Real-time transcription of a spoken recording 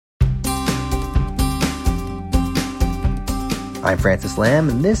I'm Francis Lamb,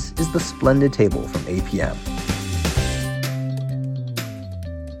 and this is The Splendid Table from APM.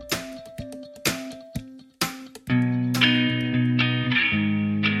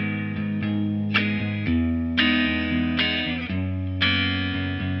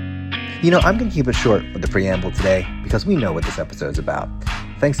 I'm going to keep it short with the preamble today because we know what this episode's about.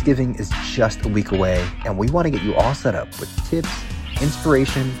 Thanksgiving is just a week away, and we want to get you all set up with tips,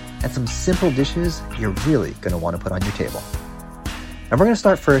 inspiration, and some simple dishes you're really going to want to put on your table. And we're going to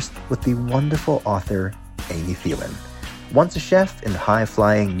start first with the wonderful author, Amy Thielen. Once a chef in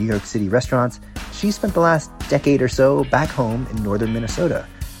high-flying New York City restaurants, she spent the last decade or so back home in northern Minnesota,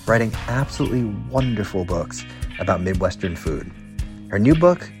 writing absolutely wonderful books about Midwestern food. Her new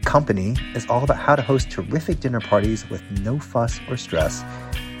book, Company, is all about how to host terrific dinner parties with no fuss or stress,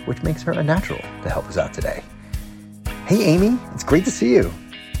 which makes her a natural to help us out today. Hey, Amy, it's great to see you.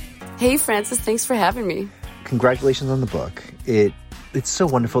 Hey, Francis, thanks for having me. Congratulations on the book. It's so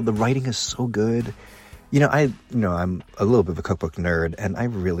wonderful. The writing is so good. I'm a little bit of a cookbook nerd, and I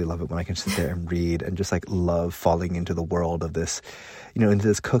really love it when I can sit there and read and just love falling into the world of this, into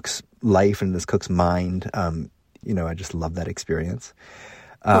this cook's life and this cook's mind. I just love that experience.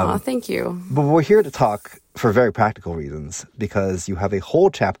 Thank you. But we're here to talk for very practical reasons because you have a whole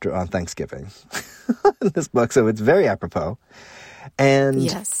chapter on Thanksgiving in this book, so it's very apropos. And,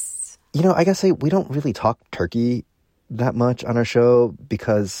 yes. I gotta say, we don't really talk turkey that much on our show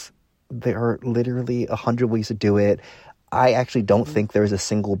because there are literally 100 ways to do it. I actually don't think there's a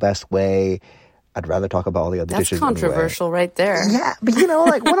single best way. I'd rather talk about all the other dishes. That's controversial right there. Yeah, but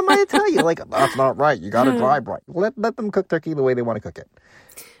what am I to tell you? That's not right. You got to drive right. Let them cook turkey the way they want to cook it.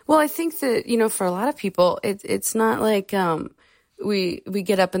 Well, I think that, for a lot of people, it's not like we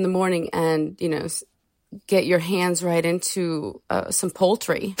get up in the morning and, get your hands right into some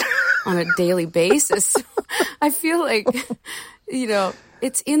poultry on a daily basis. I feel like,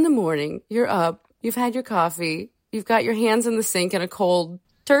 it's in the morning. You're up. You've had your coffee. You've got your hands in the sink and a cold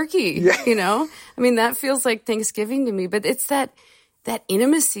turkey, yeah. That feels like Thanksgiving to me, but it's that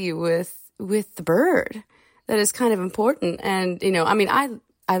intimacy with the bird that is kind of important. And,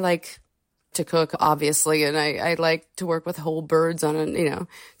 I like to cook, obviously, and I like to work with whole birds on,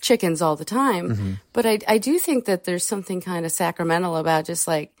 chickens all the time. Mm-hmm. But I do think that there's something kind of sacramental about just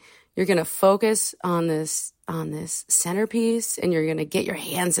you're going to focus on this centerpiece and you're going to get your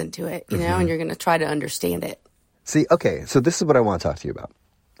hands into it, mm-hmm. and you're going to try to understand it. See, okay, so this is what I want to talk to you about.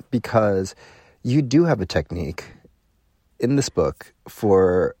 Because you do have a technique in this book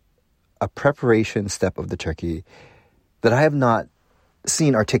for a preparation step of the turkey that I have not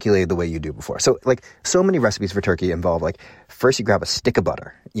seen articulated the way you do before. So, so many recipes for turkey involve, first you grab a stick of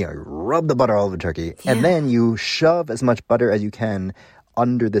butter, you rub the butter all over the turkey, yeah. and then you shove as much butter as you can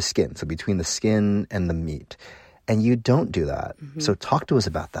under the skin, so between the skin and the meat. And you don't do that. Mm-hmm. So talk to us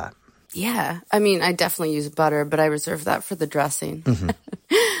about that. Yeah. I definitely use butter, but I reserve that for the dressing.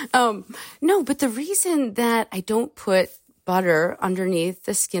 Mm-hmm. No, but the reason that I don't put butter underneath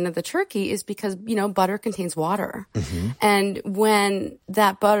the skin of the turkey is because, butter contains water. Mm-hmm. And when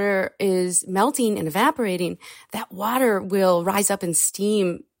that butter is melting and evaporating, that water will rise up and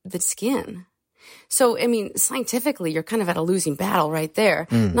steam the skin. So, scientifically, you're kind of at a losing battle right there.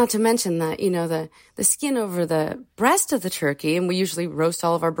 Mm. Not to mention that, the skin over the breast of the turkey, and we usually roast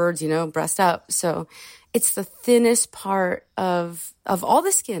all of our birds, breast up. So it's the thinnest part of all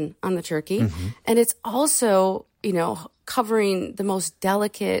the skin on the turkey. Mm-hmm. And it's also, covering the most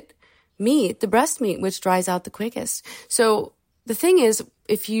delicate meat, the breast meat, which dries out the quickest. So the thing is,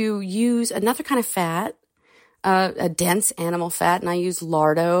 if you use another kind of fat, a dense animal fat, and I use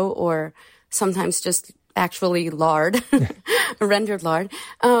lardo or sometimes just actually lard, rendered lard,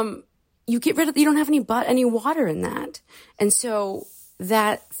 you don't have any water in that. And so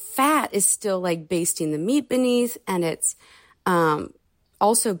that fat is still basting the meat beneath, and it's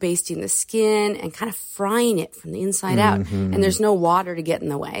also basting the skin and kind of frying it from the inside out. And there's no water to get in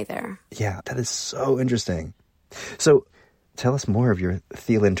the way there. Yeah, that is so interesting. So tell us more of your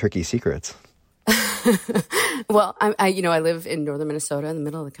Thielen turkey secrets. Well, I live in northern Minnesota in the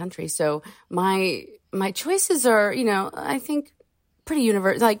middle of the country. So my choices are, I think pretty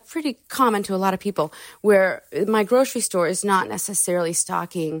universal, pretty common to a lot of people, where my grocery store is not necessarily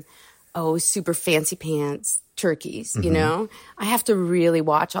stocking, super fancy pants turkeys, mm-hmm. I have to really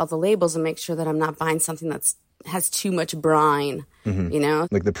watch all the labels and make sure that I'm not buying something that has too much brine, mm-hmm.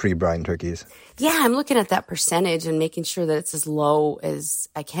 Like the pre-brine turkeys. Yeah, I'm looking at that percentage and making sure that it's as low as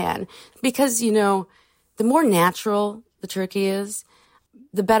I can. Because, the more natural the turkey is,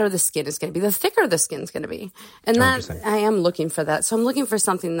 the better the skin is going to be, the thicker the skin is going to be. And 100%. That I am looking for that. So I'm looking for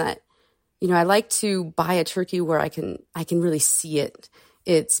something that I like to buy a turkey where I can really see it.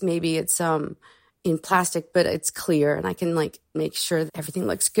 It's in plastic, but it's clear, and I can like make sure that everything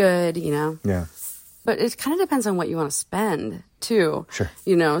looks good, Yeah. But it kind of depends on what you want to spend too. Sure.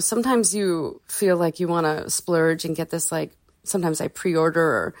 Sometimes you feel like you want to splurge and get this, like, sometimes I pre-order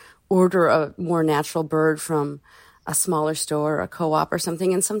or order a more natural bird from a smaller store or a co-op or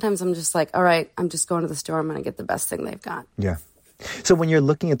something. And sometimes I'm just like, all right, I'm just going to the store. I'm going to get the best thing they've got. Yeah. So when you're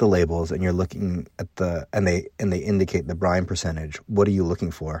looking at the labels and you're looking at and they indicate the brine percentage, what are you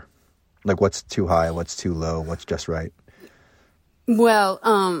looking for? Like, what's too high? What's too low? What's just right? Well,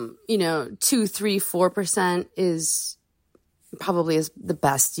 2, 3, 4% is probably is the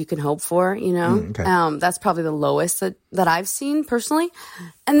best you can hope for, Okay. That's probably the lowest that I've seen personally.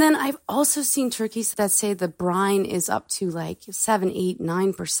 And then I've also seen turkeys that say the brine is up to like 7, 8,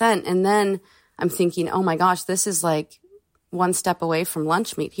 9%. And then I'm thinking, oh my gosh, this is like one step away from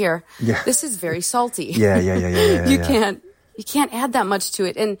lunch meat here. Yeah. This is very salty. Yeah. You can't add that much to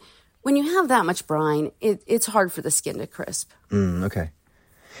it. And when you have that much brine, it's hard for the skin to crisp. Okay.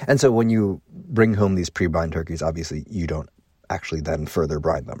 And so when you bring home these pre-brine turkeys, obviously you don't actually then further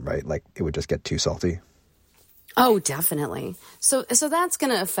brine them, right? Like, it would just get too salty. Oh, definitely. So that's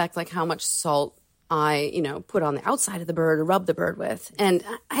going to affect like how much salt I, put on the outside of the bird or rub the bird with. And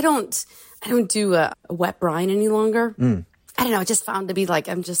I don't do a wet brine any longer. I don't know. I just found to be like,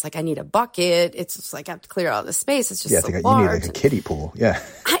 I'm just like, I need a bucket. It's just like I have to clear out the space. It's just so large. You need like a kiddie pool. Yeah.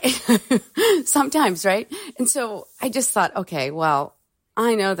 Sometimes, right? And so I just thought, okay, well,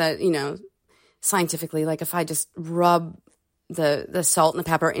 I know that, scientifically, like if I just rub the salt and the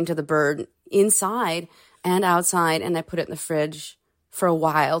pepper into the bird inside and outside, and I put it in the fridge for a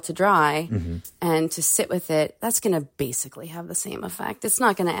while to dry and to sit with it, that's going to basically have the same effect. It's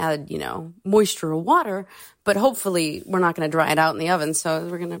not going to add, moisture or water, but hopefully we're not going to dry it out in the oven. So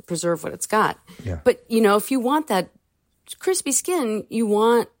we're going to preserve what it's got. Yeah. But, if you want that crispy skin, you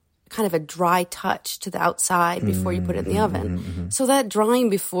want kind of a dry touch to the outside before you put it in the oven. So that drying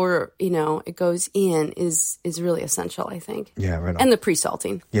before, it goes in is really essential, I think. Yeah, right on. And the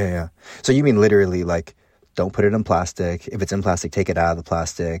pre-salting. Yeah. So you mean literally like, don't put it in plastic. If it's in plastic, take it out of the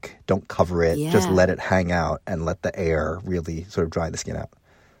plastic. Don't cover it. Yeah. Just let it hang out and let the air really sort of dry the skin out.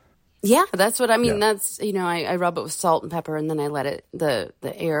 Yeah, that's what I mean. Yeah. That's, I rub it with salt and pepper, and then I let it, the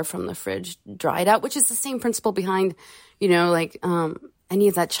air from the fridge dry it out, which is the same principle behind, any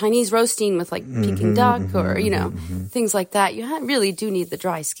of that Chinese roasting with like Peking duck or, things like that. You really do need the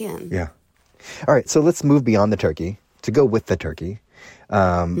dry skin. Yeah. All right. So let's move beyond the turkey to go with the turkey.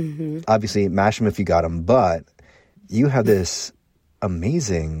 Obviously, mash them if you got them, but you have this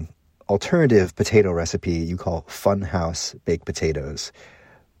amazing alternative potato recipe you call Funhouse baked potatoes.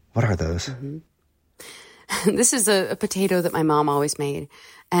 What are those? This is a potato that my mom always made.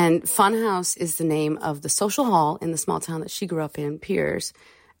 And Funhouse is the name of the social hall in the small town that she grew up in, Pierre.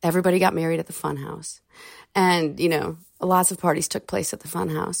 Everybody got married at the Funhouse. And, lots of parties took place at the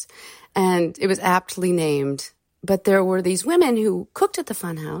Funhouse. And it was aptly named. But there were these women who cooked at the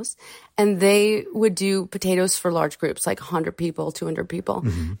Funhouse, and they would do potatoes for large groups, like 100 people, 200 people.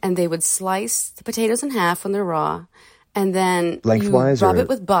 And they would slice the potatoes in half when they're raw, and then lengthwise, you rub it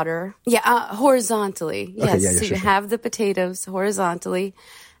with butter. Yeah, horizontally. Yes. Okay, yeah, so you have the potatoes horizontally,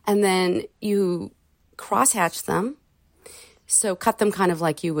 and then you crosshatch them. So cut them kind of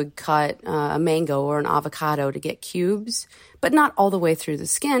like you would cut a mango or an avocado to get cubes, but not all the way through the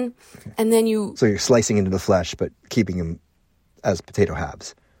skin. Okay. And then So you're slicing into the flesh, but keeping them as potato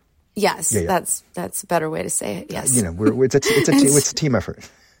halves. Yes, yeah. That's a better way to say it. Yes, it's a team effort.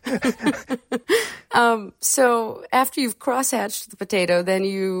 So after you've crosshatched the potato, then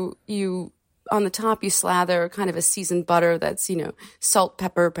you on the top, you slather kind of a seasoned butter that's, salt,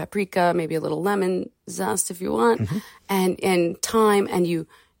 pepper, paprika, maybe a little lemon zest if you want, and thyme, and you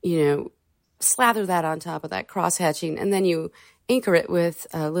slather that on top of that cross-hatching, and then you anchor it with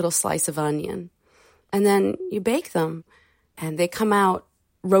a little slice of onion. And then you bake them, and they come out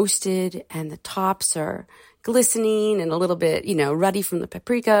roasted, and the tops are glistening and a little bit, ruddy from the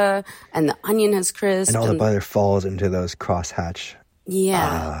paprika, and the onion has crisped. And all the butter falls into those cross-hatch.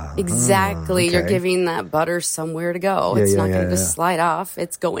 Yeah, exactly. Okay. You're giving that butter somewhere to go. It's not going to just slide off.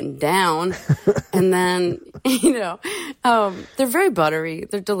 It's going down. And then, they're very buttery.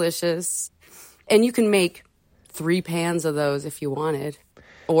 They're delicious. And you can make 3 pans of those if you wanted,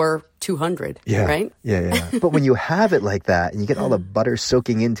 or 200, right? Yeah. But when you have it like that and you get all the butter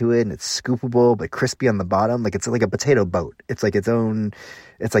soaking into it and it's scoopable but crispy on the bottom, like it's like a potato boat. It's like its own,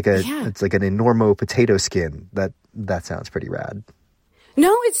 it's like an enormo potato skin. That sounds pretty rad.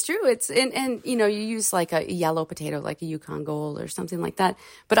 No, it's true. And you use like a yellow potato, like a Yukon Gold or something like that.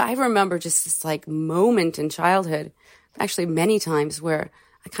 But I remember just this like moment in childhood, actually many times, where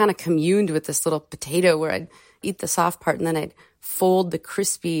I kind of communed with this little potato where I'd eat the soft part and then I'd fold the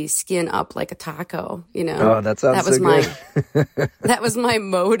crispy skin up like a taco, Oh, that sounds so good. That was my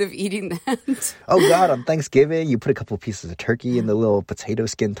mode of eating that. Oh, God, on Thanksgiving, you put a couple of pieces of turkey in the little potato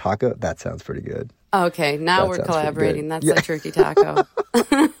skin taco. That sounds pretty good. Okay, now we're collaborating. That's a turkey taco.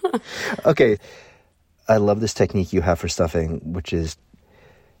 Okay, I love this technique you have for stuffing, which is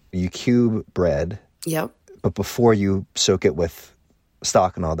you cube bread. Yep. But before you soak it with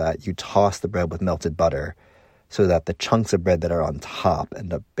stock and all that, you toss the bread with melted butter so that the chunks of bread that are on top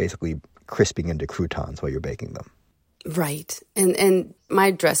end up basically crisping into croutons while you're baking them. Right. And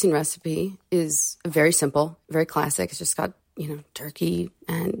my dressing recipe is very simple, very classic. It's just got, turkey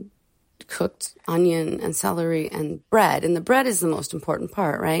and cooked onion and celery and bread. And the bread is the most important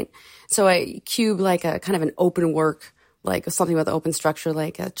part, right? So I cube like a kind of an open work, like something with open structure,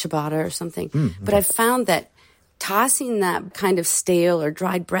 like a ciabatta or something. Mm-hmm. But I've found that tossing that kind of stale or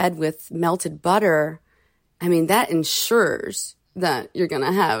dried bread with melted butter, that ensures that you're going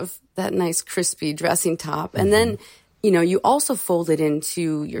to have that nice crispy dressing top. And then, you also fold it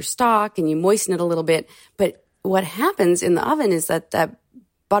into your stock and you moisten it a little bit. But what happens in the oven is that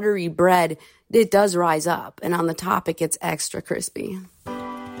buttery bread, it does rise up. And on the top, it gets extra crispy.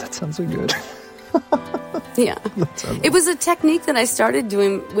 That sounds so good. Yeah. It was a technique that I started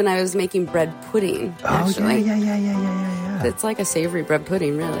doing when I was making bread pudding, actually. Oh, yeah. It's like a savory bread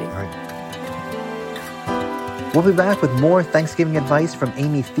pudding, really. All right. We'll be back with more Thanksgiving advice from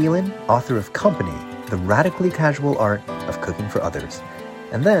Amy Thielen, author of Company, The Radically Casual Art of Cooking for Others.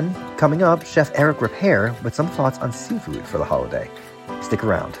 And then, coming up, Chef Eric Ripert with some thoughts on seafood for the holiday. Stick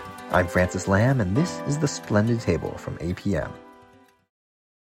around. I'm Francis Lamb, and this is The Splendid Table from APM.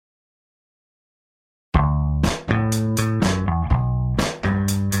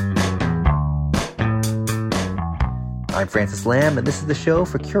 I'm Francis Lamb, and this is the show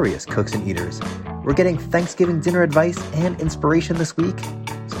for curious cooks and eaters. We're getting Thanksgiving dinner advice and inspiration this week,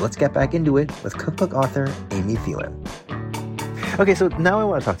 so let's get back into it with cookbook author Amy Thielen. Okay, so now I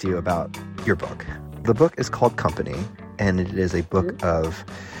want to talk to you about your book. The book is called Company, and it is a book of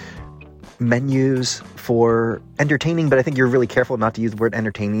menus for entertaining, but I think you're really careful not to use the word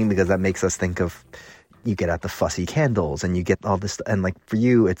entertaining because that makes us think of, you get out the fussy candles and you get all this, and like for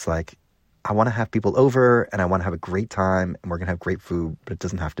you, it's like, I want to have people over and I want to have a great time and we're going to have great food, but it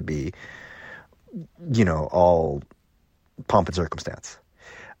doesn't have to be, all pomp and circumstance.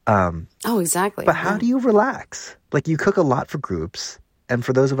 Exactly. But how do you relax? Like, you cook a lot for groups. And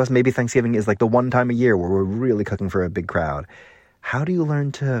for those of us, maybe Thanksgiving is like the one time a year where we're really cooking for a big crowd. How do you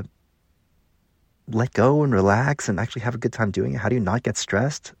learn to let go and relax and actually have a good time doing it? How do you not get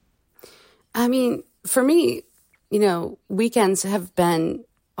stressed? For me, weekends have been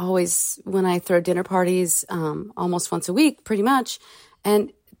always when I throw dinner parties, almost once a week, pretty much.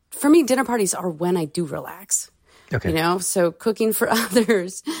 And for me, dinner parties are when I do relax. Okay. So cooking for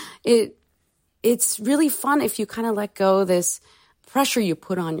others, it's really fun if you kind of let go this pressure you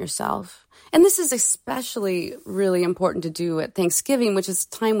put on yourself. And this is especially really important to do at Thanksgiving, which is a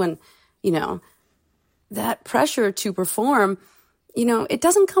time when, that pressure to perform, it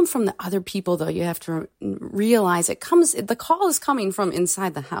doesn't come from the other people, though. You have to realize the call is coming from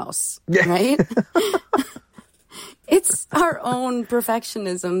inside the house, right? It's our own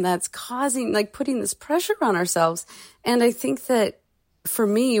perfectionism that's putting this pressure on ourselves. And I think that for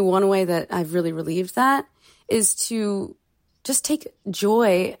me, one way that I've really relieved that is to just take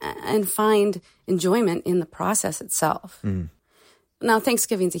joy and find enjoyment in the process itself. Mm. Now,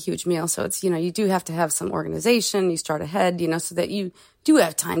 Thanksgiving's a huge meal, so it's, you do have to have some organization. You start ahead, so that you do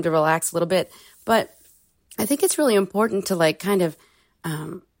have time to relax a little bit. But I think it's really important to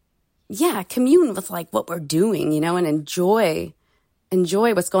commune with what we're doing, and enjoy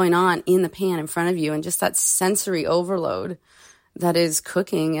what's going on in the pan in front of you, and just that sensory overload that is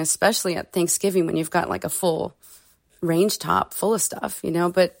cooking, especially at Thanksgiving when you've got a full range top full of stuff,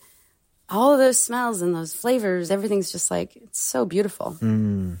 but all of those smells and those flavors, everything's just it's so beautiful.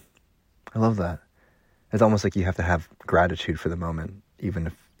 I love that. It's almost like you have to have gratitude for the moment, even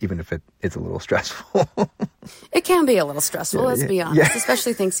if it is a little stressful. It can be a little stressful, let's be honest,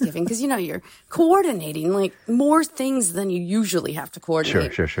 especially Thanksgiving, because, you're coordinating more things than you usually have to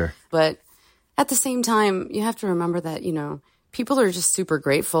coordinate. Sure. But at the same time, you have to remember that, people are just super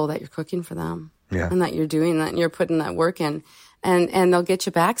grateful that you're cooking for them and that you're doing that and you're putting that work in. And they'll get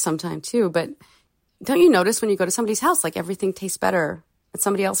you back sometime too. But don't you notice when you go to somebody's house, everything tastes better at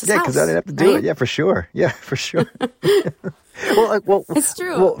somebody else's Yeah, house. because I didn't have to do right? it. Yeah, for sure. Yeah, for sure. well, It's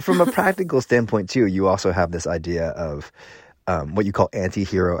true. Well, from a practical standpoint, too, you also have this idea of what you call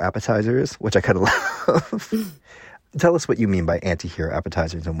anti-hero appetizers, which I kind of love. Tell us what you mean by anti-hero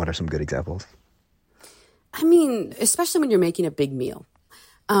appetizers and what are some good examples? I mean, especially when you're making a big meal.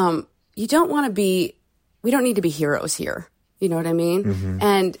 We don't need to be heroes here. You know what I mean? Mm-hmm.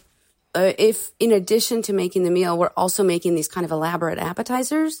 And if in addition to making the meal, we're also making these kind of elaborate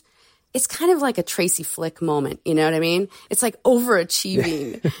appetizers, it's kind of like a Tracy Flick moment. You know what I mean? It's like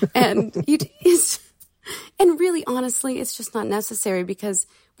overachieving. And really, honestly, it's just not necessary because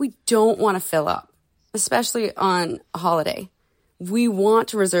we don't want to fill up, especially on a holiday. We want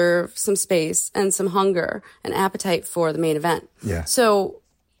to reserve some space and some hunger and appetite for the main event. Yeah. So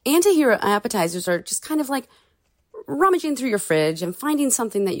anti-hero appetizers are just kind of like rummaging through your fridge and finding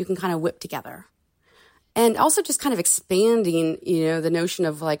something that you can kind of whip together. And also just kind of expanding, the notion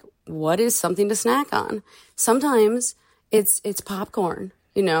of like, what is something to snack on? Sometimes it's popcorn,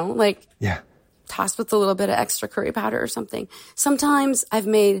 like tossed with a little bit of extra curry powder or something. Sometimes I've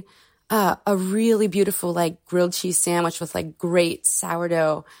made a really beautiful like grilled cheese sandwich with like great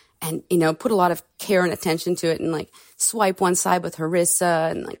sourdough and, put a lot of care and attention to it and like swipe one side with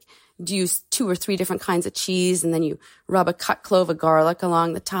harissa and like use 2 or 3 different kinds of cheese. And then you rub a cut clove of garlic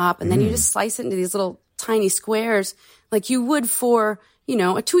along the top and then you just slice it into these little tiny squares like you would for, a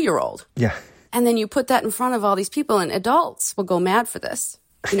 2-year-old. Yeah. And then you put that in front of all these people and adults will go mad for this.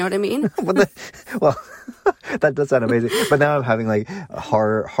 You know what I mean? Well, that does sound amazing. But now I'm having like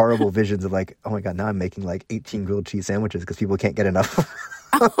horrible visions of like, oh my God, now I'm making like 18 grilled cheese sandwiches because people can't get enough.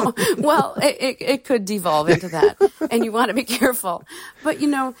 Well, it could devolve into that. And you want to be careful. But,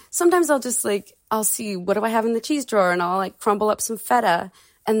 sometimes I'll see what do I have in the cheese drawer and I'll like crumble up some feta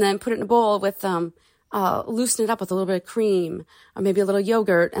and then put it in a bowl with, loosen it up with a little bit of cream or maybe a little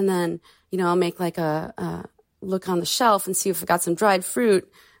yogurt. And then, I'll make like a look on the shelf and see if I've got some dried fruit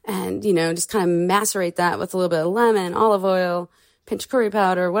and, just kind of macerate that with a little bit of lemon, olive oil, pinch curry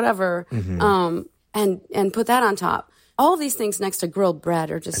powder, whatever, and put that on top. All of these things next to grilled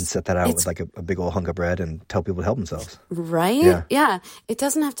bread are just... And set that out with like a big old hunk of bread and tell people to help themselves. Right? Yeah. It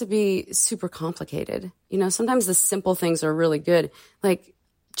doesn't have to be super complicated. Sometimes the simple things are really good. Like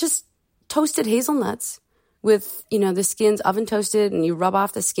just toasted hazelnuts with, the skins oven toasted and you rub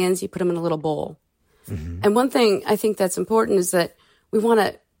off the skins, you put them in a little bowl. Mm-hmm. And one thing I think that's important is that we want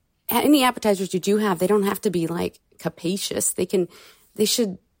to, any appetizers you do have, they don't have to be like capacious. They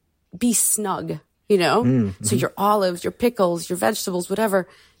should be snug, Mm-hmm. So your olives, your pickles, your vegetables, whatever,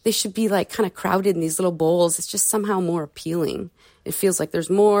 they should be like kind of crowded in these little bowls. It's just somehow more appealing. It feels like there's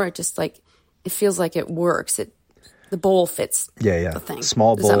more. It feels like it works. The bowl fits the thing.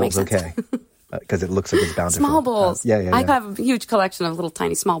 Small Does that bowls, make sense? okay. Because it looks like it's bountiful. Small bowls. Yeah. I have a huge collection of little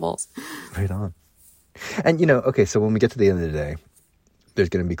tiny small bowls. Right on. And, okay, so when we get to the end of the day, there's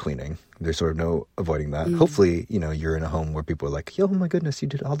going to be cleaning. There's sort of no avoiding that. Hopefully, you're in a home where people are like, oh my goodness, you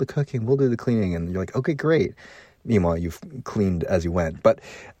did all the cooking. We'll do the cleaning. And you're like, okay, great. Meanwhile, you've cleaned as you went. But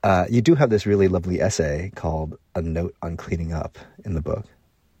you do have this really lovely essay called A Note on Cleaning Up in the book.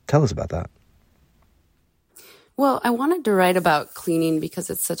 Tell us about that. Well, I wanted to write about cleaning because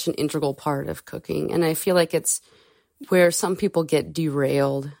it's such an integral part of cooking. And I feel like it's where some people get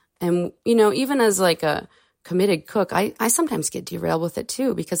derailed. And, even as like a committed cook, I sometimes get derailed with it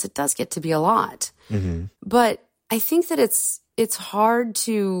too, because it does get to be a lot. Mm-hmm. But I think that it's hard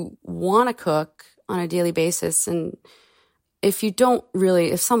to want to cook on a daily basis. And if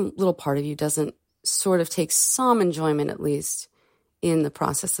some little part of you doesn't sort of take some enjoyment, at least, in the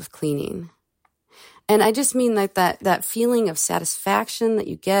process of cleaning. And I just mean like that feeling of satisfaction that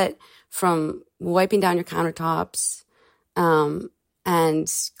you get from wiping down your countertops,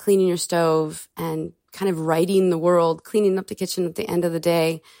 and cleaning your stove and kind of righting the world, cleaning up the kitchen at the end of the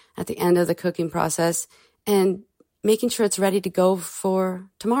day, at the end of the cooking process, and making sure it's ready to go for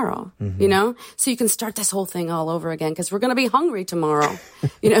tomorrow, So you can start this whole thing all over again because we're going to be hungry tomorrow,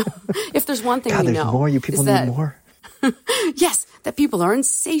 If there's one thing God, we there's know. More. You people need more. Yes, that people are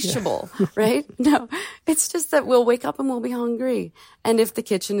insatiable, right? No, it's just that we'll wake up and we'll be hungry. And if the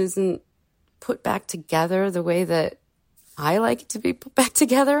kitchen isn't put back together the way that I like it to be put back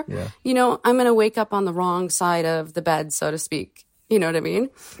together, I'm going to wake up on the wrong side of the bed, so to speak. You know what I mean?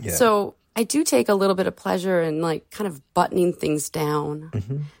 Yeah. So I do take a little bit of pleasure in like kind of buttoning things down.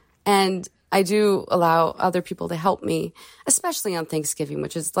 Mm-hmm. And I do allow other people to help me, especially on Thanksgiving,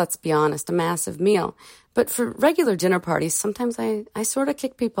 which is, let's be honest, a massive meal. But for regular dinner parties, sometimes I sort of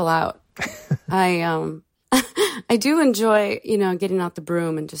kick people out. I do enjoy, getting out the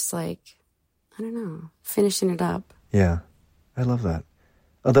broom and just like, I don't know, finishing it up. Yeah, I love that.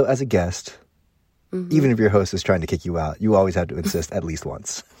 Although as a guest, even if your host is trying to kick you out, you always have to insist at least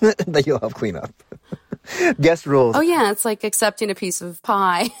once that you'll help clean up. Guest rules. Oh yeah, it's like accepting a piece of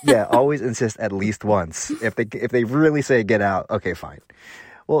pie. Yeah, always insist at least once. If they really say get out, okay, fine.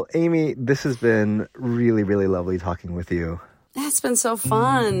 Well, Amy, this has been really, really lovely talking with you. It's been so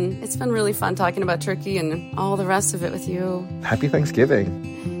fun. It's been really fun talking about turkey and all the rest of it with you. Happy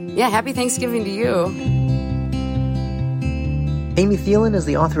Thanksgiving. Yeah, happy Thanksgiving to you. Amy Thielen is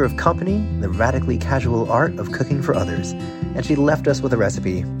the author of Company, The Radically Casual Art of Cooking for Others, and she left us with a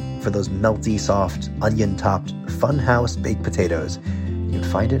recipe for those melty, soft, onion-topped, funhouse baked potatoes. You can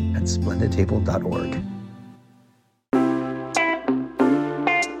find it at splendidtable.org.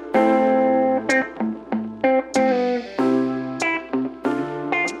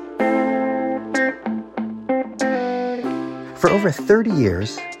 For over 30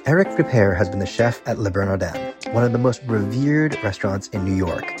 years, Eric Ripert has been the chef at Le Bernardin, one of the most revered restaurants in New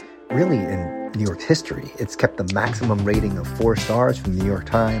York. Really, in New York's history, it's kept the maximum rating of 4 stars from the New York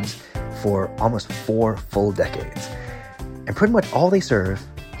Times for almost 4 full decades. And pretty much all they serve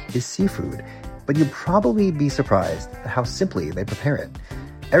is seafood, but you'd probably be surprised at how simply they prepare it.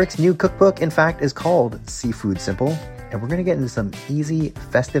 Eric's new cookbook, in fact, is called Seafood Simple, and we're going to get into some easy,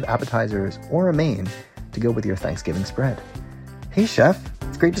 festive appetizers or a main to go with your Thanksgiving spread. Hey, Chef.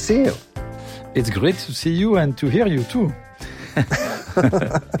 It's great to see you. It's great to see you and to hear you, too.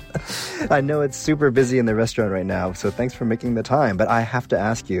 I know it's super busy in the restaurant right now, so thanks for making the time. But I have to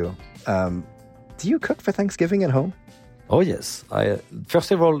ask you, do you cook for Thanksgiving at home? Oh, yes.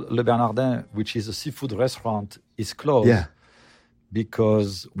 First of all, Le Bernardin, which is a seafood restaurant, is closed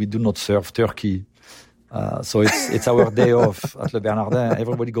because we do not serve turkey. So it's our day off at Le Bernardin.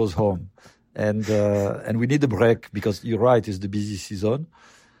 Everybody goes home. And we need a break because you're right, it's the busy season.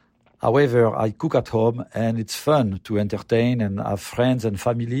 However, I cook at home and it's fun to entertain and have friends and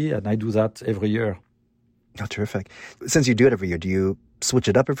family, and I do that every year. Oh, terrific. Since you do it every year, do you switch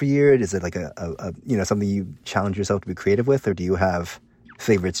it up every year? Is it like a something you challenge yourself to be creative with, or do you have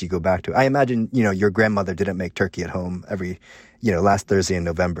favorites you go back to? I imagine, your grandmother didn't make turkey at home every, last Thursday in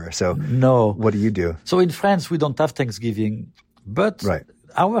November. So no. What do you do? So in France, we don't have Thanksgiving, but right.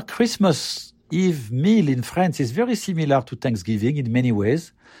 Our Christmas Eve meal in France is very similar to Thanksgiving in many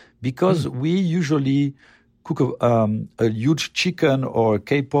ways, because we usually cook a huge chicken or a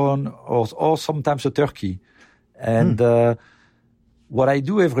capon or sometimes a turkey. And what I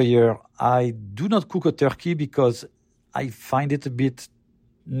do every year, I do not cook a turkey because I find it a bit,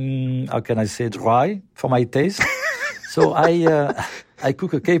 how can I say, dry for my taste. So I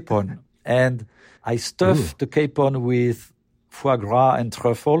cook a capon, and I stuff the capon with foie gras and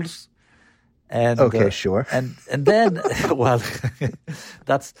truffles. And, okay, sure. And then, well,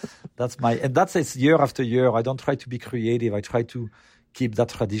 that's it's year after year. I don't try to be creative. I try to keep that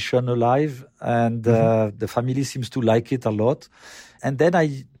tradition alive, and the family seems to like it a lot. And then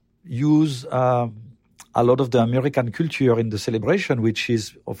I use a lot of the American culture in the celebration, which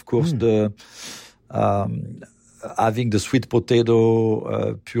is, of course, the having the sweet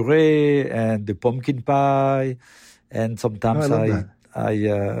potato puree and the pumpkin pie, and sometimes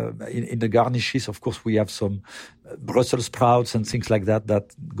in the garnishes, of course, we have some Brussels sprouts and things like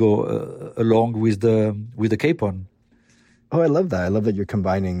that go along with the capon. Oh, I love that. I love that you're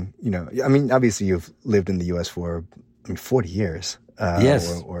combining, obviously you've lived in the U.S. for 40 years.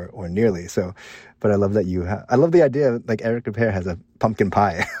 Yes. Or nearly. So, but I love that I love the idea, like Eric Ripert has a pumpkin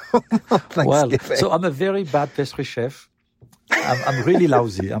pie. Well, so I'm a very bad pastry chef. I'm really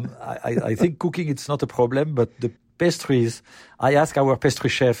lousy. I think cooking, it's not a problem, but the pastries, I ask our pastry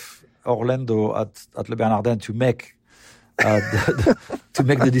chef, Orlando, at Le Bernardin to make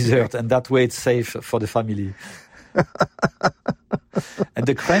the dessert, and that way it's safe for the family. And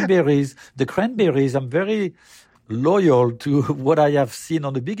the cranberries, I'm very loyal to what I have seen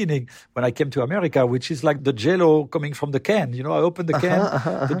on the beginning when I came to America, which is like the Jell-O coming from the can. I open the can,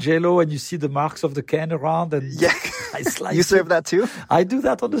 the Jell-O, and you see the marks of the can around, and I slice. You serve that too? I do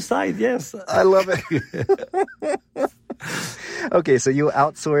that on the side, yes. I love it. Okay, so you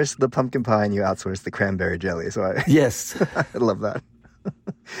outsource the pumpkin pie and you outsource the cranberry jelly. Yes. I love that.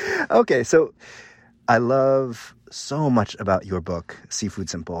 Okay, so I love so much about your book, Seafood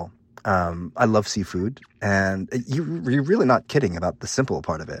Simple. I love seafood, and you're really not kidding about the simple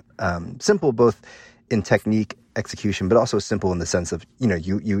part of it. Simple both in technique, execution, but also simple in the sense of,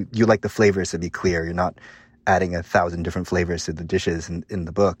 you like the flavors to be clear. You're not adding 1,000 different flavors to the dishes in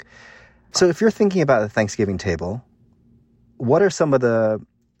the book. So if you're thinking about a Thanksgiving table, what are some of the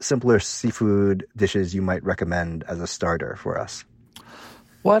simpler seafood dishes you might recommend as a starter for us?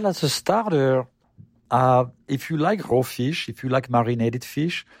 Well, as a starter, if you like raw fish, if you like marinated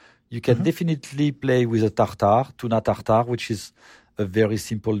fish, you can definitely play with a tartare, tuna tartare, which is a very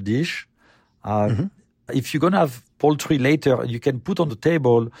simple dish. If you're going to have poultry later, you can put on the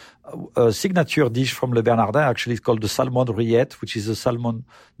table a signature dish from Le Bernardin. Actually, it's called the salmon rillette, which is a salmon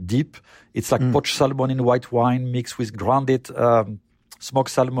dip. It's like poached salmon in white wine mixed with grounded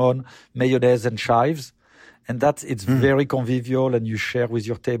smoked salmon, mayonnaise, and chives. And it's very convivial, and you share with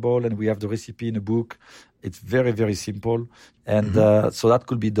your table, and we have the recipe in a book. It's very, very simple. And so that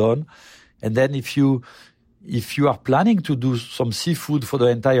could be done. And then if you are planning to do some seafood for the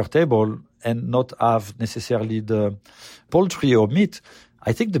entire table and not have necessarily the poultry or meat,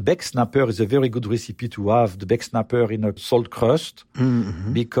 I think the bec snapper is a very good recipe to have, the bec snapper in a salt crust,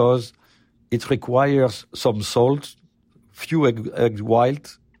 because it requires some salt, few egg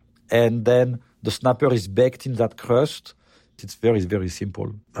white, and then the snapper is baked in that crust. It's very, very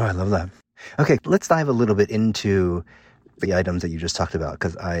simple. Oh, I love that. Okay, let's dive a little bit into the items that you just talked about,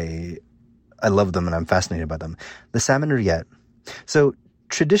 because I love them and I'm fascinated by them. The salmon rillette. So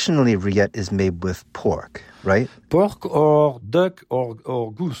traditionally, rillette is made with pork, right? Pork or duck or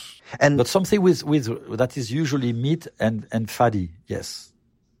goose. But something with that is usually meat and fatty, yes.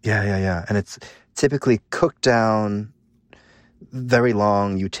 Yeah. And it's typically cooked down very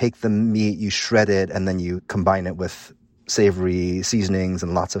long. You take the meat, you shred it, and then you combine it with savory seasonings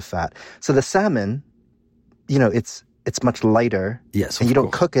and lots of fat. So the salmon, it's much lighter. Yes, and you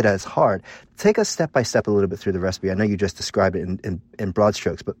don't cook it as hard. Take us step by step a little bit through the recipe. I know you just described it in broad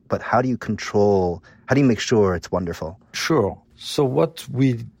strokes, but how do you make sure it's wonderful? Sure. So what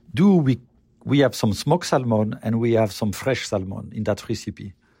we do, we have some smoked salmon and we have some fresh salmon in that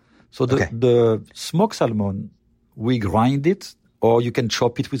recipe. So the smoked salmon, we grind it, or you can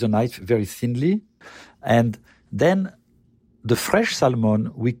chop it with a knife very thinly. And then the fresh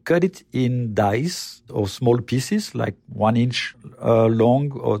salmon, we cut it in dice or small pieces, like 1 inch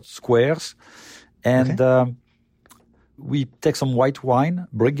long or squares. And we take some white wine,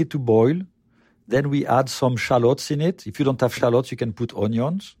 bring it to boil. Then we add some shallots in it. If you don't have shallots, you can put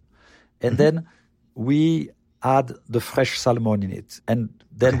onions. And then we add the fresh salmon in it. And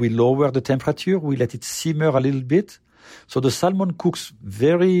then we lower the temperature. We let it simmer a little bit. So the salmon cooks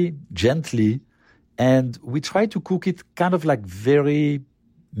very gently. And we try to cook it kind of like very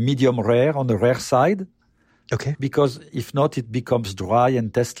medium rare, on the rare side. Okay. Because if not, it becomes dry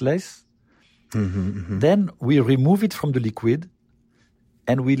and tasteless. Then we remove it from the liquid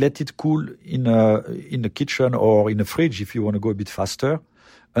and we let it cool in a kitchen or in a fridge if you want to go a bit faster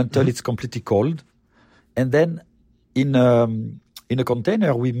until it's completely cold. And then in a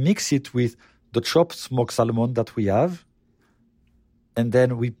container, we mix it with the chopped smoked salmon that we have. And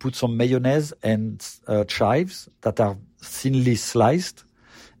then we put some mayonnaise and chives that are thinly sliced.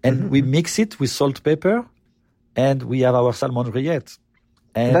 And we mix it with salt, pepper, and we have our salmon rillette.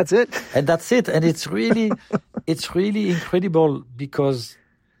 And that's it. And that's it. And it's really incredible because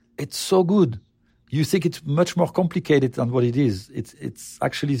it's so good. You think it's much more complicated than what it is. It's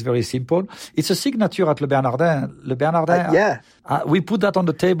actually very simple. It's a signature at Le Bernardin. Le Bernardin, we put that on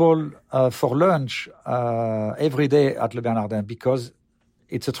the table for lunch every day at Le Bernardin because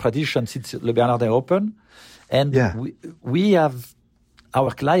it's a tradition since Le Bernardin opened. And we have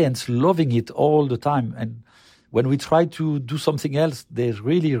our clients loving it all the time. And when we try to do something else, they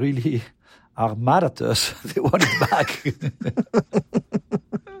really, really are mad at us. They want it back.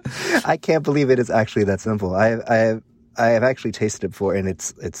 I can't believe it is actually that simple. I have actually tasted it before, and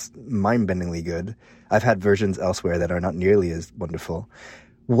it's mind-bendingly good. I've had versions elsewhere that are not nearly as wonderful.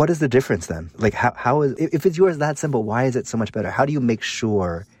 What is the difference then? Like, how is, if it's yours that simple, why is it so much better? How do you make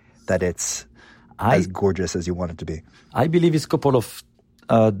sure that it's as gorgeous as you want it to be? I believe it's a couple of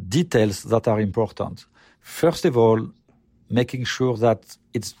details that are important. First of all, making sure that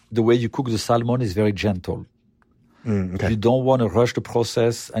it's the way you cook the salmon is very gentle. You don't want to rush the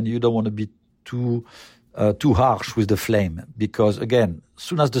process, and you don't want to be too harsh with the flame, because again, as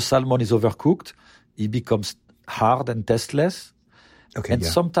soon as the salmon is overcooked, it becomes hard and tasteless.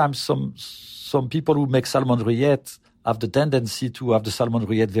 Sometimes some people who make salmon rillette have the tendency to have the salmon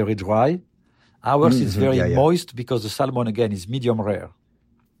rillette very dry. Ours is very moist because the salmon, again, is medium rare.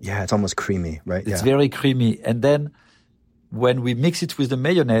 Yeah, it's almost creamy, right? It's very creamy. And then when we mix it with the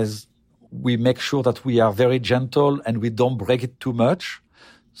mayonnaise, we make sure that we are very gentle and we don't break it too much.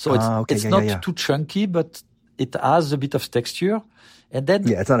 So it's not too chunky, but it has a bit of texture. And then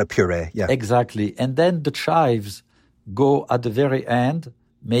it's not a puree. Yeah, exactly. And then the chives go at the very end,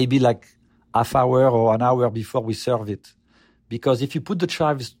 maybe like half hour or an hour before we serve it. Because if you put the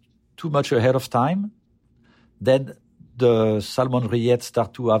chives too much ahead of time, then the salmon rillette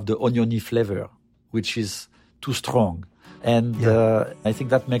start to have the oniony flavor. which is too strong. And I think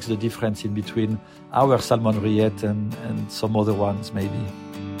that makes the difference in between our salmon rillette and some other ones, maybe.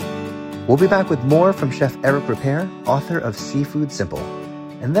 We'll be back with more from Chef Ripert, author of Seafood Simple.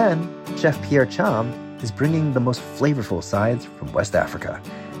 And then Chef Pierre Thiam is bringing the most flavorful sides from West Africa.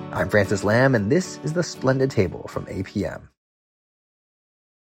 I'm Francis Lamb, and this is The Splendid Table from APM.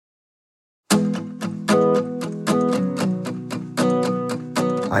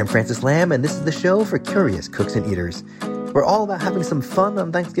 I'm Francis Lamb, and this is the show for curious cooks and eaters. We're all about having some fun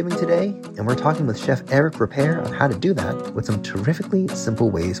on Thanksgiving today, and we're talking with Chef Ripert on how to do that with some terrifically simple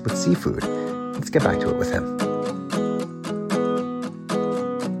ways with seafood. Let's get back to it with him.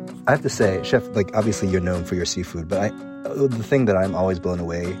 I have to say, Chef, like, obviously you're known for your seafood, but the thing that I'm always blown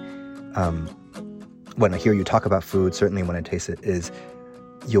away when I hear you talk about food, certainly when I taste it, is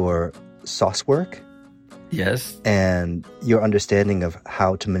your sauce work. Yes. And your understanding of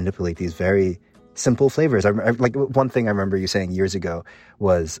how to manipulate these very simple flavors. Like one thing I remember you saying years ago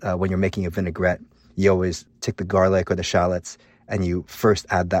was when you're making a vinaigrette, you always take the garlic or the shallots and you first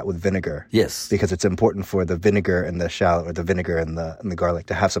add that with vinegar. Yes. Because it's important for the vinegar and the shallot, or the vinegar and the garlic,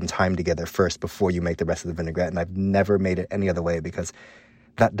 to have some time together first before you make the rest of the vinaigrette. And I've never made it any other way because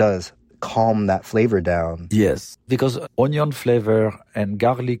that does calm that flavor down. Yes. Because onion flavor and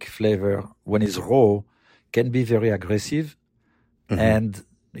garlic flavor, when it's raw, can be very aggressive. Mm-hmm. And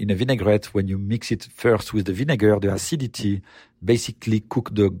in a vinaigrette, when you mix it first with the vinegar, the acidity basically cook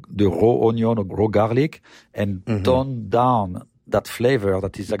the raw onion or raw garlic and tone down that flavor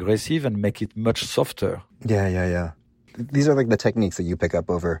that is aggressive and make it much softer. Yeah. These are like the techniques that you pick up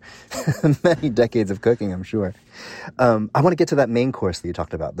over many decades of cooking, I'm sure. I want to get to that main course that you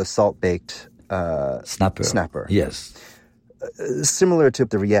talked about, the salt-baked snapper. Yes. Similar to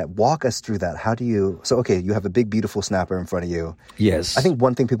the rillette, walk us through that. How do you... So, okay, you have a big, beautiful snapper in front of you. Yes. I think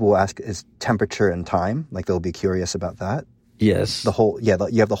one thing people will ask is temperature and time. Like, they'll be curious about that. Yes. You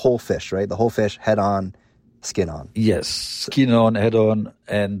have the whole fish, right? The whole fish, head on, skin on. Yes. Skin on, head on,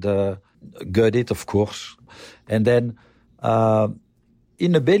 and gut it, of course. And then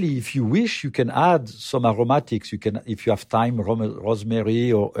in the belly, if you wish, you can add some aromatics. You can, if you have thyme,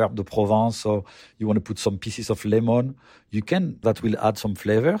 rosemary, or herb de Provence, or you want to put some pieces of lemon, you can. That will add some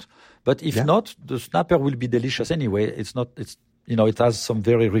flavors. But if not, the snapper will be delicious anyway. It has some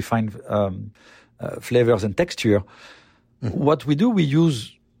very refined flavors and texture. Mm-hmm. What we do, we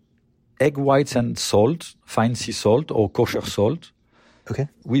use egg whites and salt, fine sea salt or kosher salt. Okay.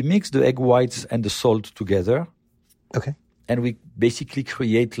 We mix the egg whites and the salt together. Okay. And we basically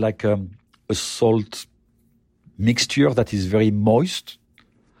create like a salt mixture that is very moist.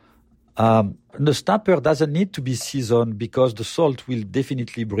 The snapper doesn't need to be seasoned because the salt will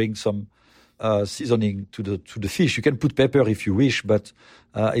definitely bring some seasoning to the fish. You can put pepper if you wish, but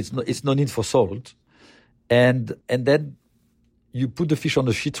it's no need for salt. And then you put the fish on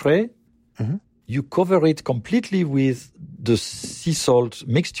the fish tray. Mm-hmm. You cover it completely with the sea salt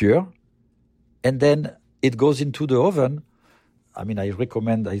mixture, and then it goes into the oven. I mean, I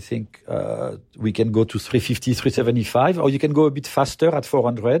recommend, I think, we can go to 350, 375, or you can go a bit faster at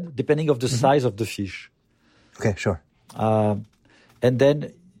 400, depending on the size of the fish. Okay, sure. And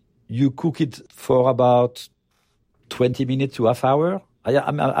then you cook it for about 20 minutes to half hour.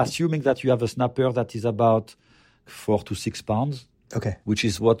 I'm assuming that you have a snapper that is about 4 to 6 pounds. Okay. Which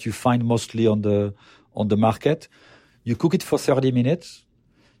is what you find mostly on the market. You cook it for 30 minutes,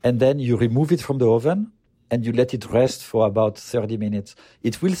 and then you remove it from the oven, and you let it rest for about 30 minutes.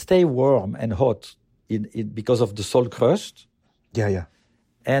 It will stay warm and hot because of the salt crust. Yeah.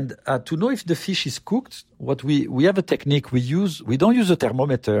 And to know if the fish is cooked, what we have a technique we use. We don't use a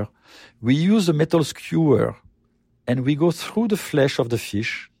thermometer. We use a metal skewer, and we go through the flesh of the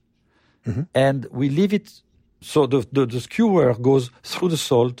fish, and we leave it. So the skewer goes through the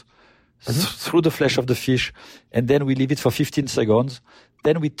salt, through the flesh of the fish, and then we leave it for 15 seconds.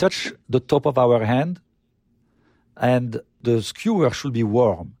 Then we touch the top of our hand, and the skewer should be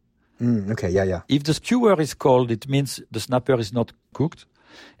warm. Okay, yeah. If the skewer is cold, it means the snapper is not cooked.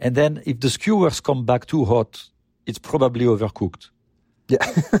 And then if the skewers come back too hot, it's probably overcooked. Yeah.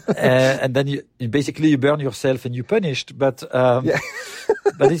 And then you basically burn yourself and you're punished, but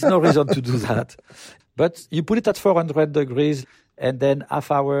there's no reason to do that. But you put it at 400 degrees, and then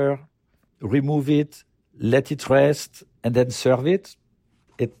half hour, remove it, let it rest, and then serve it.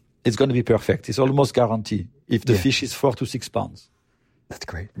 It's going to be perfect. It's almost guaranteed if the fish is 4 to 6 pounds. That's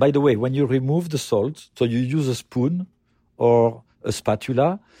great. By the way, when you remove the salt, so you use a spoon or a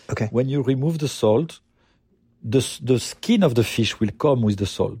spatula. Okay. When you remove the salt, the skin of the fish will come with the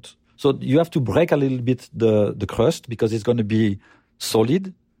salt. So you have to break a little bit the crust because it's going to be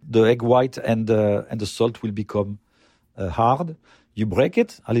solid. the egg white and the salt will become hard. You break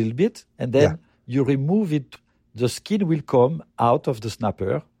it a little bit, and then you remove it. The skin will come out of the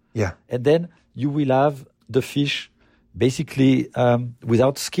snapper. Yeah. And then you will have the fish basically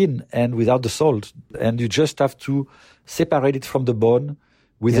without skin and without the salt. And you just have to separate it from the bone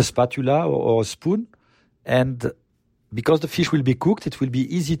with a spatula or a spoon. And because the fish will be cooked, it will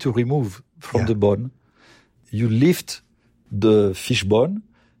be easy to remove from the bone. You lift the fish bone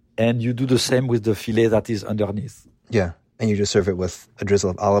and you do the same with the fillet that is underneath. Yeah. And you just serve it with a drizzle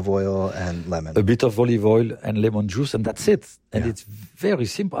of olive oil and lemon. A bit of olive oil and lemon juice, and that's it. And it's very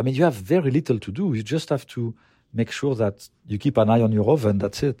simple. I mean, you have very little to do. You just have to make sure that you keep an eye on your oven.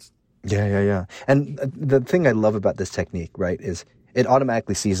 That's it. Yeah. And the thing I love about this technique, right, is it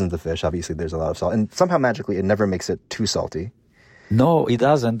automatically seasons the fish. Obviously, there's a lot of salt. And somehow magically, it never makes it too salty. No, it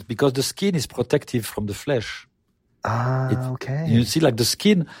doesn't, because the skin is protective from the flesh. Okay. You see, like the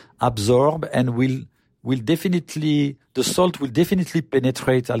skin absorb and will definitely, the salt will definitely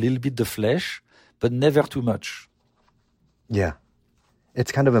penetrate a little bit the flesh, but never too much. Yeah.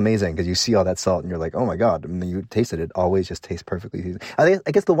 It's kind of amazing because you see all that salt and you're like, oh my God. And then you taste it. It always just tastes perfectly seasoned. I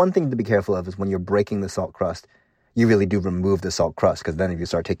guess the one thing to be careful of is when you're breaking the salt crust, you really do remove the salt crust, because then if you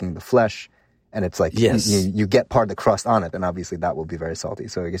start taking the flesh and it's like you get part of the crust on it, then obviously that will be very salty.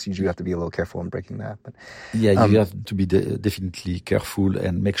 So I guess you do have to be a little careful in breaking that. But you have to be definitely careful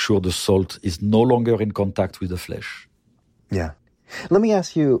and make sure the salt is no longer in contact with the flesh. Yeah. Let me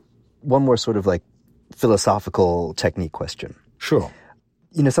ask you one more sort of like philosophical technique question. Sure.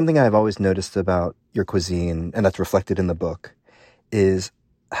 You know, something I've always noticed about your cuisine, and that's reflected in the book, is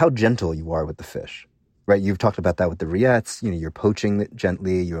how gentle you are with the fish. Right, you've talked about that with the rillettes. You know, you're poaching it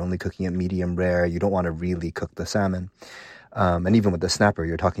gently. You're only cooking it medium rare. You don't want to really cook the salmon. And even with the snapper,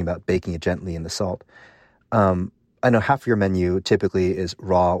 you're talking about baking it gently in the salt. I know half your menu typically is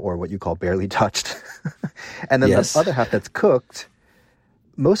raw or what you call barely touched. And then the other half that's cooked,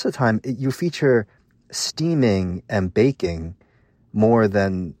 most of the time you feature steaming and baking more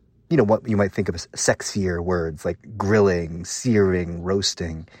than, you know, what you might think of as sexier words like grilling, searing,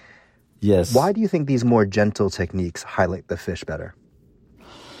 roasting. Yes. Why do you think these more gentle techniques highlight the fish better?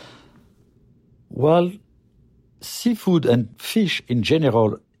 Well, seafood and fish in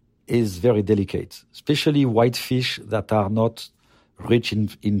general is very delicate, especially white fish that are not rich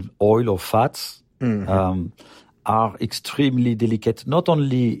in oil or fats are extremely delicate, not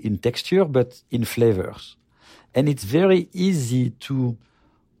only in texture, but in flavors. And it's very easy to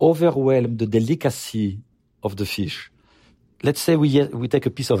overwhelm the delicacy of the fish. Let's say we take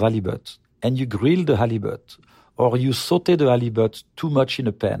a piece of halibut and you grill the halibut or you saute the halibut too much in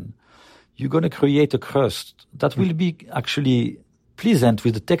a pan. You're going to create a crust that will be actually pleasant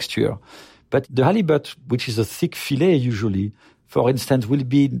with the texture. But the halibut, which is a thick fillet usually, for instance, will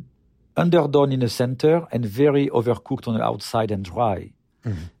be underdone in the center and very overcooked on the outside and dry.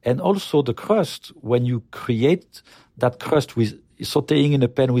 And also the crust, when you create that crust with sauteing in a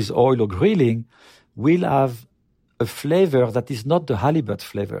pan with oil or grilling, will have a flavor that is not the halibut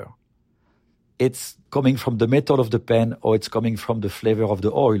flavor. It's coming from the metal of the pan, or it's coming from the flavor of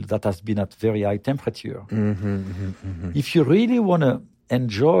the oil that has been at very high temperature. If you really want to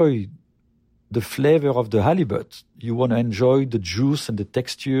enjoy the flavor of the halibut, you want to enjoy the juice and the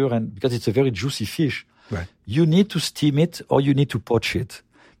texture, and because it's a very juicy fish, you need to steam it or you need to poach it,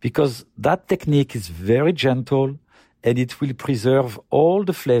 because that technique is very gentle and it will preserve all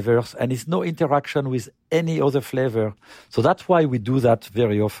the flavors and it's no interaction with any other flavor. So that's why we do that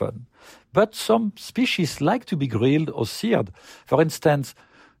very often. But some species like to be grilled or seared. For instance,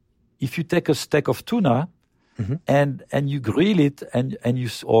 if you take a steak of tuna and you grill it and you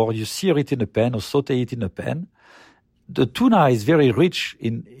sear it in a pan or saute it in a pan, the tuna is very rich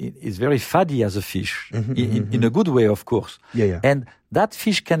is very fatty as a fish in a good way, of course. And that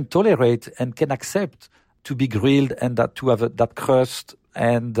fish can tolerate and can accept to be grilled and that to have that crust.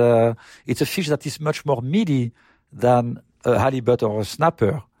 And it's a fish that is much more meaty than a halibut or a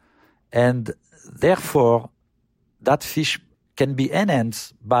snapper. And therefore, that fish can be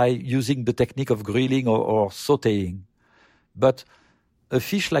enhanced by using the technique of grilling or sauteing. But a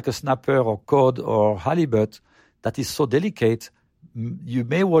fish like a snapper or cod or halibut that is so delicate, you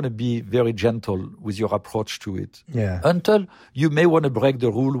may want to be very gentle with your approach to it. Until you may want to break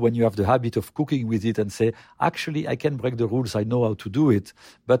the rule when you have the habit of cooking with it and say, actually, I can break the rules, I know how to do it.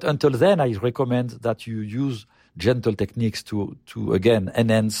 But until then, I recommend that you use gentle techniques to again,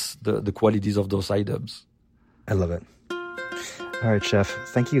 enhance the qualities of those items. I love it. All right, Chef,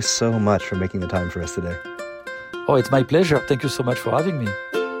 thank you so much for making the time for us today. Oh, it's my pleasure. Thank you so much for having me.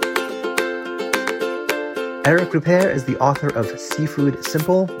 Eric Ripert is the author of Seafood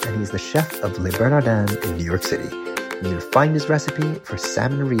Simple, and he's the chef of Le Bernardin in New York City. You can find his recipe for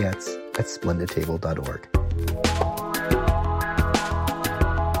salmon rillettes at splendidtable.org.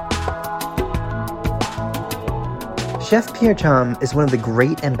 Chef Pierre Thiam is one of the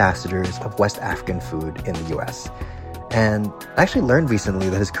great ambassadors of West African food in the U.S. And I actually learned recently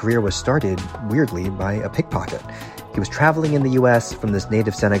that his career was started, weirdly, by a pickpocket. He was traveling in the U.S. from this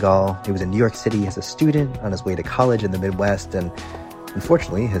native Senegal. He was in New York City as a student on his way to college in the Midwest, and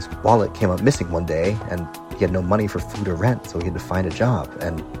unfortunately, his wallet came up missing one day, and he had no money for food or rent, so he had to find a job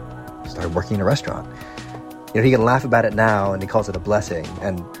and started working in a restaurant. You know, he can laugh about it now, and he calls it a blessing.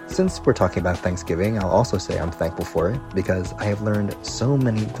 And since we're talking about Thanksgiving, I'll also say I'm thankful for it because I have learned so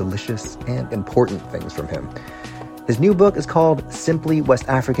many delicious and important things from him. His new book is called Simply West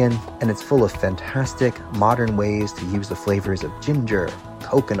African, and it's full of fantastic modern ways to use the flavors of ginger,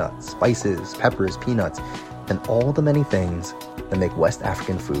 coconut, spices, peppers, peanuts, and all the many things that make West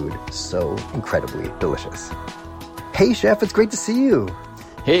African food so incredibly delicious. Hey, Chef, it's great to see you.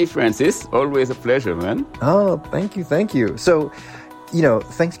 Hey, Francis. Always a pleasure, man. Oh, thank you. So, you know,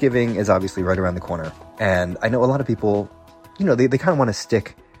 Thanksgiving is obviously right around the corner. And I know a lot of people, you know, they kind of want to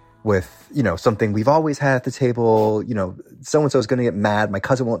stick with, you know, something we've always had at the table. You know, so-and-so is going to get mad. My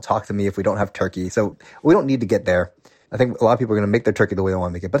cousin won't talk to me if we don't have turkey. So we don't need to get there. I think a lot of people are going to make their turkey the way they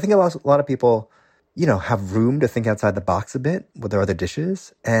want to make it. But I think a lot of people, you know, have room to think outside the box a bit with their other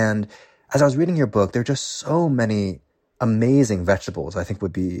dishes. And as I was reading your book, there are just so many amazing vegetables I think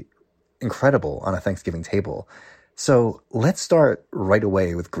would be incredible on a Thanksgiving table. So let's start right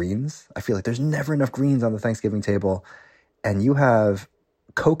away with greens. I feel like there's never enough greens on the Thanksgiving table. And you have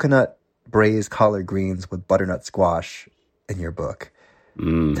coconut braised collard greens with butternut squash in your book.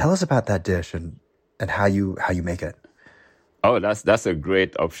 Tell us about that dish and how you make it. Oh, that's a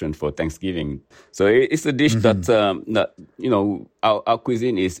great option for Thanksgiving. So it's a dish that you know, our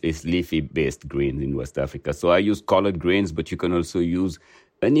cuisine is leafy-based greens in West Africa. So I use collard greens, but you can also use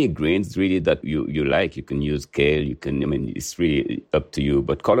any grains really that you like. You can use kale. It's really up to you.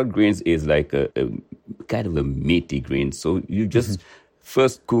 But collard greens is like a kind of a meaty green. So you just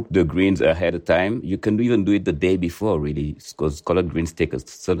first cook the greens ahead of time. You can even do it the day before, really, because collard greens take a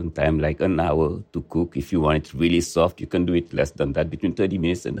certain time, like an hour to cook. If you want it really soft, you can do it less than that, between 30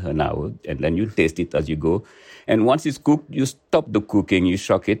 minutes and an hour, and then you taste it as you go. And once it's cooked, you stop the cooking, you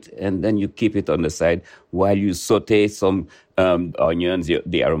shock it, and then you keep it on the side while you saute some onions,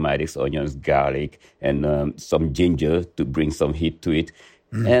 the aromatics, onions, garlic, and some ginger to bring some heat to it.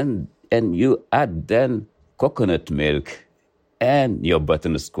 And you add then coconut milk and your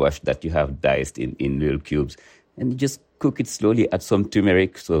butternut squash that you have diced in little cubes. And you just cook it slowly, add some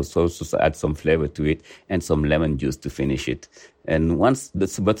turmeric, so add some flavor to it, and some lemon juice to finish it. And once the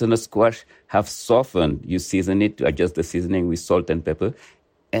butternut squash have softened, you season it, to adjust the seasoning with salt and pepper,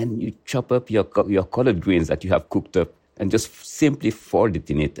 and you chop up your collard greens that you have cooked up, and just simply fold it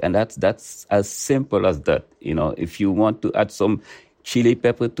in it. And that's as simple as that. You know, if you want to add some chili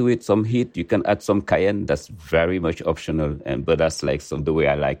pepper to it, some heat, you can add some cayenne. That's very much optional, but that's like the way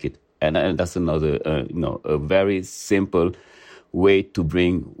I like it. And that's another, a very simple way to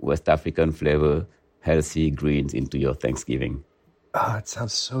bring West African flavor, healthy greens into your Thanksgiving. Oh, it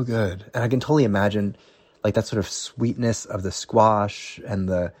sounds so good. And I can totally imagine like that sort of sweetness of the squash and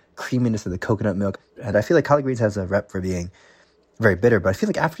the creaminess of the coconut milk. And I feel like collard greens has a rep for being very bitter, but I feel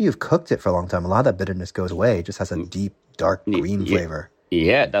like after you've cooked it for a long time, a lot of that bitterness goes away. It just has a deep, dark green flavor.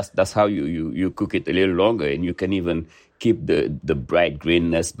 Yeah, that's how you cook it a little longer, and you can even keep the bright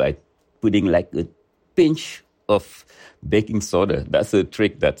greenness by putting like a pinch of baking soda. That's a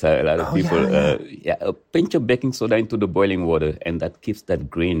trick that a lot of people, a pinch of baking soda into the boiling water, and that keeps that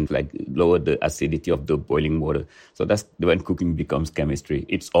green, like lower the acidity of the boiling water. So that's when cooking becomes chemistry.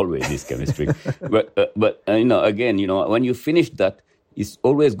 It's always this chemistry. but again, when you finish that, it's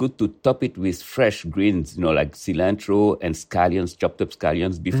always good to top it with fresh greens, like cilantro and scallions, chopped up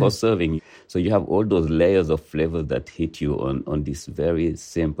scallions before serving. So you have all those layers of flavor that hit you on this very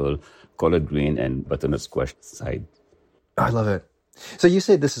simple collard green and butternut squash side. I love it. So you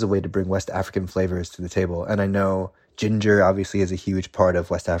say this is a way to bring West African flavors to the table. And I know ginger obviously is a huge part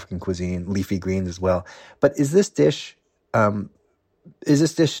of West African cuisine, leafy greens as well. But is this dish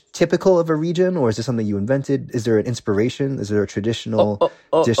typical of a region, or is this something you invented? Is there an inspiration? Is there a traditional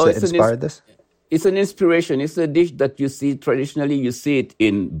dish that inspired this? It's an inspiration. It's a dish that you see traditionally. You see it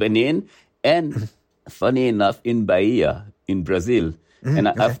in Benin and, funny enough, in Bahia, in Brazil. And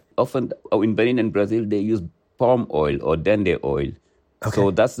I've often, in Benin and Brazil, they use palm oil or dende oil. Okay.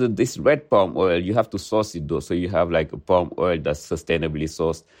 So that's this red palm oil. You have to source it though. So you have like a palm oil that's sustainably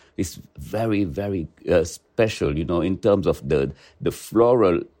sourced. It's very, very special, in terms of the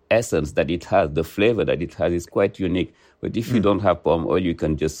floral essence that it has, the flavor that it has is quite unique. But if you don't have palm oil, you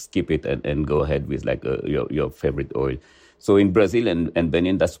can just skip it and go ahead with like your favorite oil. So in Brazil and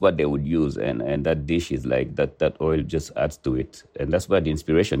Benin, that's what they would use. And that dish is like that oil just adds to it. And that's where the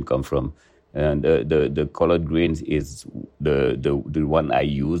inspiration comes from. And the collard greens is the one I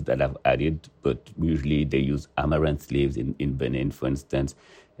use that I've added, but usually they use amaranth leaves in Benin, for instance.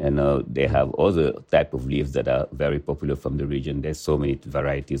 And they have other type of leaves that are very popular from the region. There's so many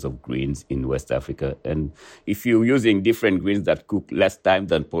varieties of greens in West Africa. And if you're using different greens that cook less time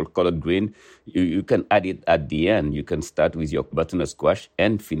than collard green, you can add it at the end. You can start with your butternut squash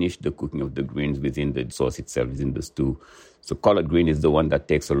and finish the cooking of the greens within the sauce itself, within the stew. So collard green is the one that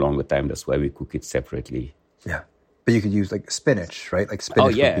takes a longer time. That's why we cook it separately. Yeah. But you could use like spinach, right? Like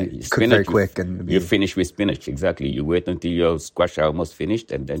spinach would be cooked very quick. You finish with spinach, exactly. You wait until your squash are almost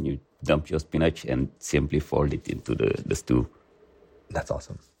finished, and then you dump your spinach and simply fold it into the stew. That's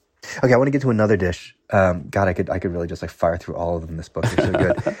awesome. Okay, I want to get to another dish. God, I could really just like fire through all of them in this book. They're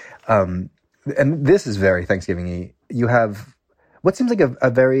so good. And this is very Thanksgiving-y. You have what seems like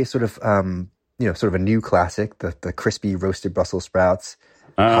a very sort of, sort of a new classic, the crispy roasted Brussels sprouts.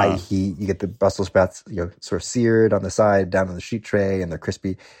 High heat. You get the Brussels sprouts, sort of seared on the side, down on the sheet tray, and they're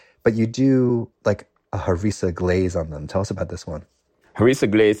crispy. But you do like a harissa glaze on them. Tell us about this one.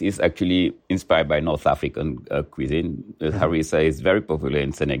 Harissa glaze is actually inspired by North African cuisine. Harissa is very popular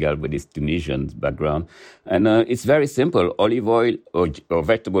in Senegal with its Tunisian background. And it's very simple. Olive oil or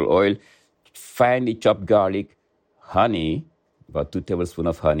vegetable oil, finely chopped garlic, honey, about 2 tablespoons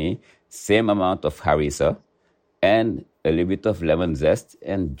of honey, same amount of harissa, and a little bit of lemon zest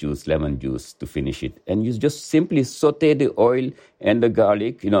and lemon juice to finish it. And you just simply saute the oil and the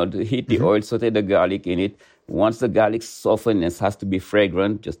garlic, heat the oil, saute the garlic in it. Once the garlic softens, it has to be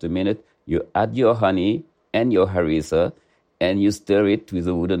fragrant, just a minute, you add your honey and your harissa, and you stir it with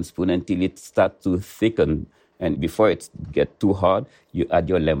a wooden spoon until it starts to thicken. And before it gets too hard, you add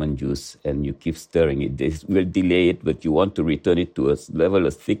your lemon juice and you keep stirring it. This will delay it, but you want to return it to a level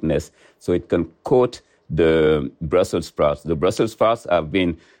of thickness so it can coat the Brussels sprouts. The Brussels sprouts have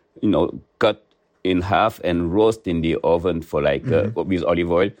been, cut in half and roast in the oven for like with olive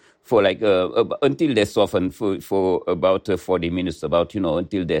oil for like until they soften for about 40 minutes.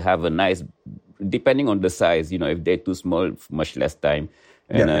 Until they have a nice, depending on the size. If they're too small, much less time.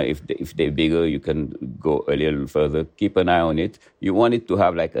 And if they're bigger, you can go a little further. Keep an eye on it. You want it to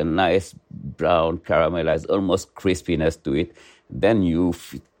have like a nice brown, caramelized, almost crispiness to it. Then you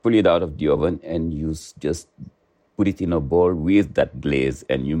pull it out of the oven and you just put it in a bowl with that glaze.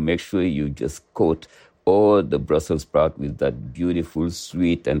 And you make sure you just coat all the Brussels sprout with that beautiful,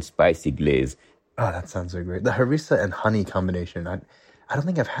 sweet and spicy glaze. Oh, that sounds so great. The harissa and honey combination, I don't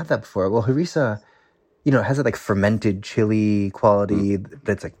think I've had that before. Well, harissa, it has that like fermented chili quality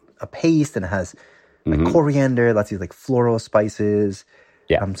that's like a paste, and it has like coriander, lots of like floral spices.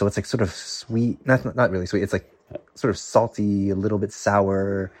 Yeah. So it's like sort of sweet, not really sweet. It's like sort of salty, a little bit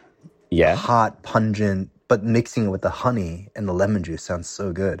sour, hot, pungent, but mixing it with the honey and the lemon juice sounds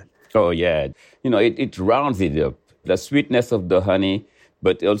so good. Oh, yeah. It rounds it up. The sweetness of the honey,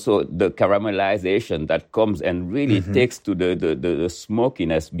 but also the caramelization that comes and really takes to the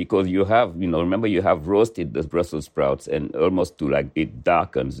smokiness, because you have, remember you have roasted the Brussels sprouts and almost to like it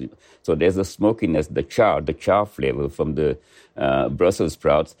darkens. So there's a smokiness, the char flavor from the Brussels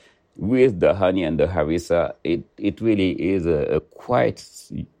sprouts with the honey and the harissa. It really is a quite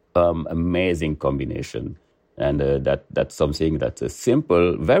amazing combination. And that's something that's a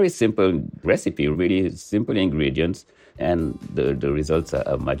simple, very simple recipe, really simple ingredients. And the results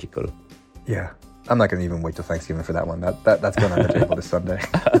are magical. Yeah. I'm not going to even wait till Thanksgiving for that one. That's going on the table this Sunday.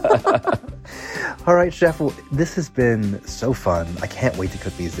 All right, Chef. Well, this has been so fun. I can't wait to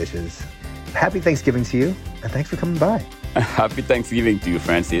cook these dishes. Happy Thanksgiving to you, and thanks for coming by. Happy Thanksgiving to you,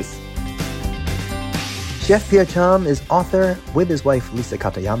 Francis. Chef Pierre Thiam is author with his wife Lisa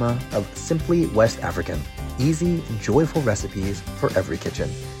Katayama of Simply West African, easy, joyful recipes for every kitchen.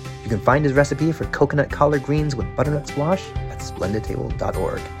 You can find his recipe for coconut collard greens with butternut squash at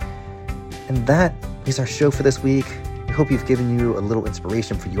splendidtable.org. And that is our show for this week. We hope you've given you a little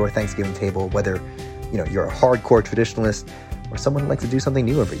inspiration for your Thanksgiving table, whether you're a hardcore traditionalist or someone who likes to do something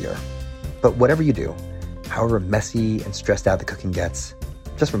new every year. But whatever you do, however messy and stressed out the cooking gets,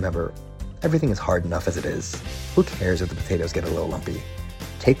 just remember, everything is hard enough as it is. Who cares if the potatoes get a little lumpy?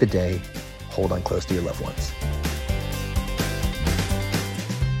 Take the day, hold on close to your loved ones.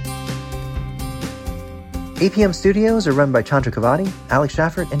 APM Studios are run by Chandra Kavadi, Alex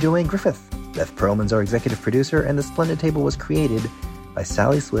Shafford, and Joanne Griffith. Beth Perlman's our executive producer, and The Splendid Table was created by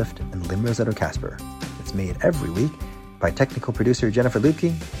Sally Swift and Lim Rossetto Casper. It's made every week by technical producer Jennifer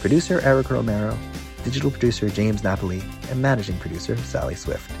Lupke, producer Erica Romero, digital producer James Napoli, and managing producer Sally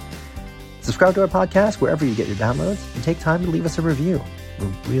Swift. Subscribe to our podcast wherever you get your downloads and take time to leave us a review. We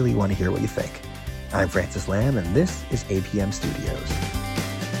really want to hear what you think. I'm Francis Lamb, and this is APM Studios.